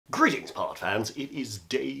Greetings, pod fans. It is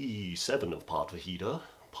day 7 of Pod Fajita.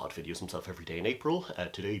 Pod videos himself every day in April.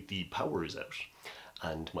 Today the power is out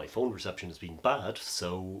and my phone reception is being bad,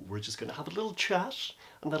 so we're just going to have a little chat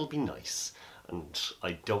and that'll be nice. And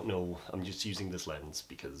I don't know, I'm just using this lens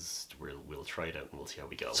because we'll try it out and we'll see how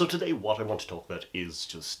we go. So today what I want to talk about is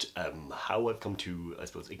just how I've come to, I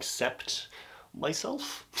suppose, accept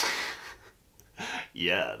myself.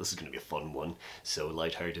 Yeah, this is going to be a fun one, so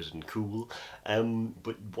lighthearted and cool.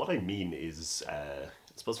 But what I mean is, I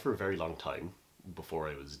suppose for a very long time, before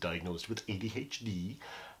I was diagnosed with ADHD,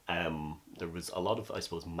 there was a lot of, I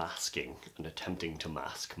suppose, masking and attempting to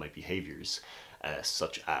mask my behaviours,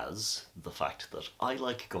 such as the fact that I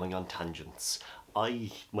like going on tangents.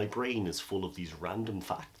 My brain is full of these random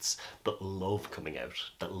facts that love coming out,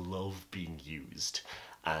 that love being used,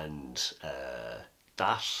 and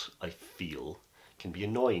that, I feel, can be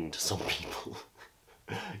annoying to some people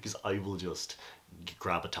because I will just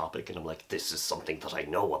grab a topic and I'm like, this is something that I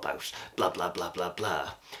know about, blah blah blah blah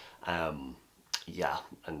blah. Yeah,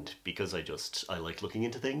 and because I like looking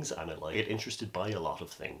into things and I like get interested by a lot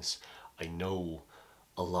of things, I know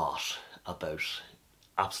a lot about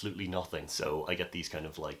absolutely nothing, so I get these kind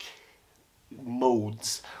of like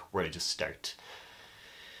modes where I just start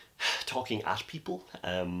talking at people,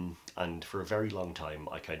 and for a very long time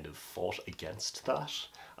I kind of fought against that,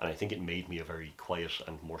 and I think it made me a very quiet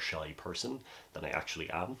and more shy person than I actually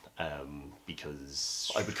am,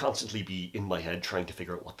 because I would constantly be in my head trying to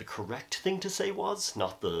figure out what the correct thing to say was,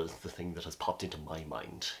 not the thing that has popped into my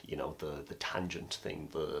mind, you know, the tangent thing,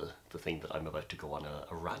 the thing that I'm about to go on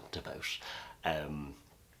a rant about.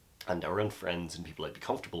 And around friends and people I'd be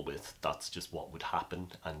comfortable with, that's just what would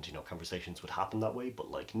happen, and you know, conversations would happen that way.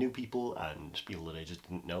 But like new people and people that I just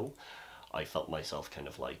didn't know, I felt myself kind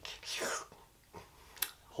of like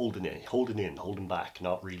holding back,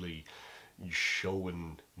 not really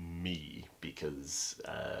showing me, because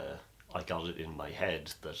I got it in my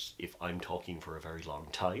head that if I'm talking for a very long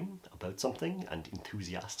time about something and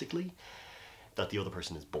enthusiastically, that the other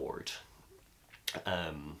person is bored.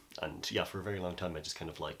 And yeah, for a very long time I just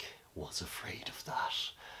kind of like was afraid of that,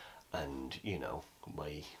 and you know,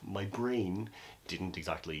 my brain didn't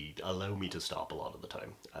exactly allow me to stop a lot of the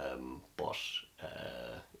time, but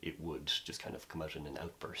it would just kind of come out in an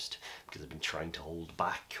outburst because I've been trying to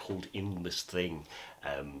hold in this thing,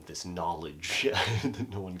 this knowledge that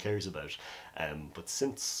no one cares about. But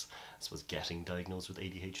since I suppose getting diagnosed with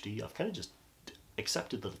ADHD, I've kind of just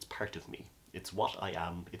accepted that it's part of me. It's what I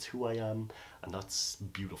am, it's who I am, and that's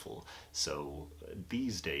beautiful. So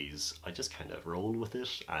these days, I just kind of roll with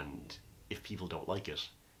it, and if people don't like it,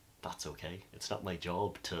 that's okay. It's not my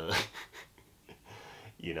job to,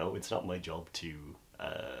 you know, it's not my job to,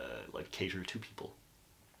 like, cater to people.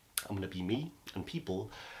 I'm gonna be me, and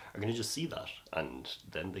people are gonna just see that, and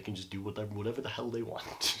then they can just do whatever the hell they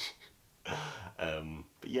want.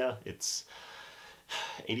 But yeah,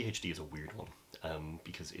 ADHD is a weird one,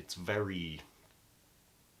 because it's very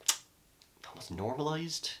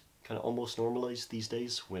almost normalized these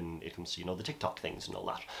days when it comes to, you know, the TikTok things and all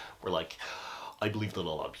that. Where like, I believe that a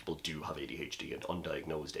lot of people do have ADHD and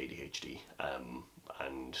undiagnosed ADHD,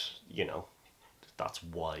 and you know, that's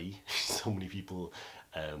why so many people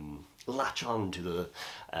latch on to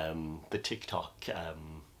the TikTok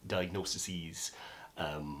diagnoses.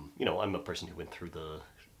 You know, I'm a person who went through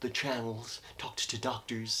the channels, talked to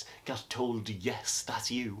doctors, got told, yes, that's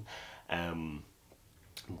you.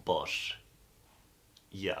 But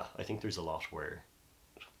yeah, I think there's a lot where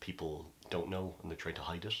people don't know and they're trying to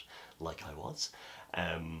hide it, like I was.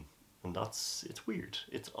 And it's weird,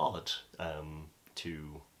 it's odd,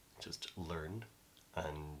 to just learn.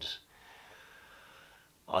 And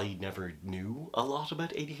I never knew a lot about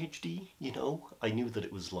ADHD, you know? I knew that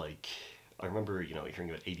it was like, I remember, you know, hearing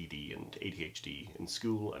about ADD and ADHD in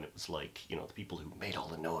school, and it was like, you know, the people who made all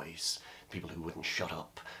the noise, the people who wouldn't shut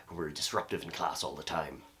up, who were disruptive in class all the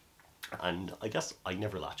time. And I guess I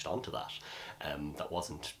never latched onto that. That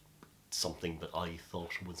wasn't something that I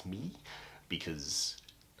thought was me, because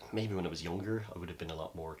maybe when I was younger I would have been a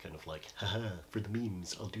lot more kind of like, haha, for the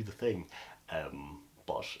memes, I'll do the thing.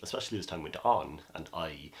 But especially as time went on and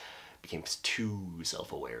I became too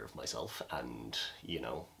self-aware of myself and, you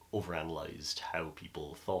know, overanalyzed how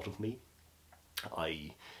people thought of me,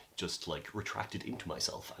 I just like retracted into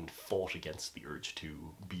myself and fought against the urge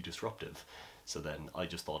to be disruptive. So then I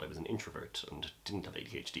just thought I was an introvert and didn't have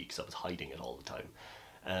ADHD because I was hiding it all the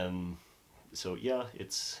time. So yeah,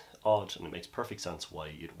 it's odd, and it makes perfect sense why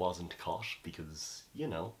it wasn't caught, because, you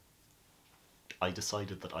know, I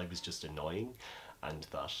decided that I was just annoying, and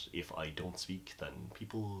that if I don't speak then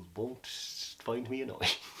people won't find me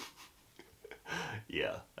annoying.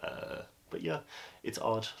 Yeah, but yeah, it's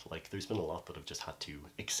odd. Like, there's been a lot that I've just had to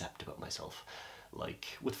accept about myself.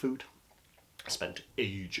 Like, with food, I spent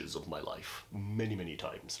ages of my life, many, many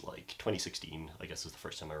times. Like, 2016, I guess, is the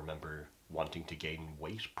first time I remember wanting to gain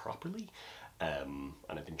weight properly. And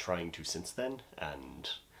I've been trying to since then, and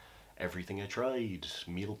everything I tried,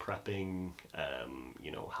 meal prepping,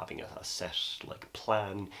 having a set like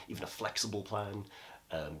plan, even a flexible plan,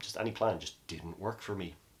 just any plan just didn't work for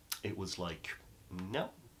me. It was like, no,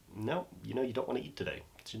 no, you don't want to eat today.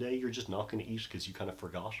 Today you're just not going to eat because you kind of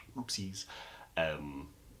forgot. Oopsies. Um,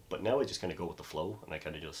 but now I just kind of go with the flow, and I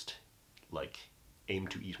kind of just like aim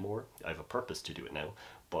to eat more. I have a purpose to do it now,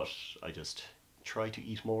 but I just try to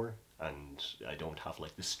eat more, and I don't have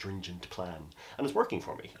like this stringent plan. And it's working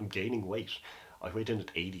for me. I'm gaining weight. I weighed in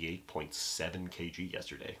at 88.7 kg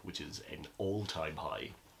yesterday, which is an all-time high.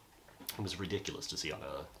 It was ridiculous to see on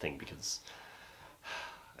a thing because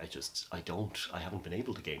I haven't been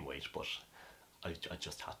able to gain weight, but I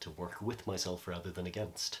just had to work with myself rather than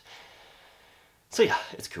against. So yeah,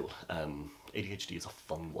 it's cool. ADHD is a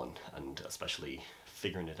fun one, and especially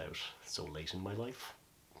figuring it out so late in my life,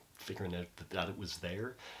 figuring out that it was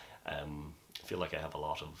there. I feel like I have a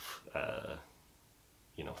lot of,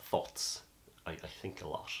 thoughts. I think a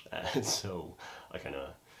lot, so I kind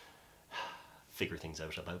of figure things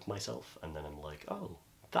out about myself, and then I'm like, oh,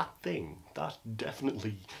 that thing, that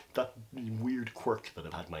weird quirk that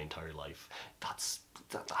I've had my entire life, that's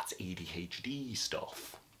ADHD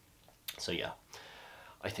stuff. So yeah,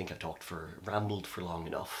 I think I've rambled for long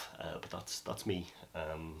enough, but that's me.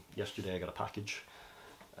 Yesterday I got a package.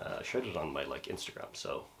 I shared it on my Instagram,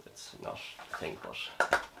 so it's not a thing, but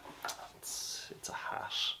it's a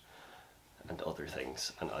hat and other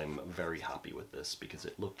things, and I'm very happy with this because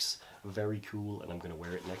it looks very cool, and I'm gonna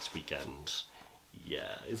wear it next weekend.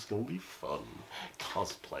 Yeah, it's gonna be fun.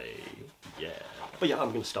 Cosplay, yeah. But yeah,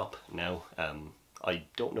 I'm gonna stop now. I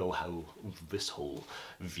don't know how this whole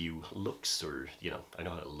view looks, or, I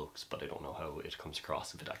know how it looks, but I don't know how it comes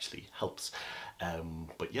across, if it actually helps.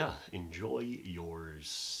 But yeah, enjoy your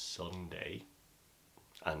Sunday,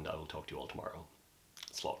 and I will talk to you all tomorrow.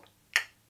 Slán.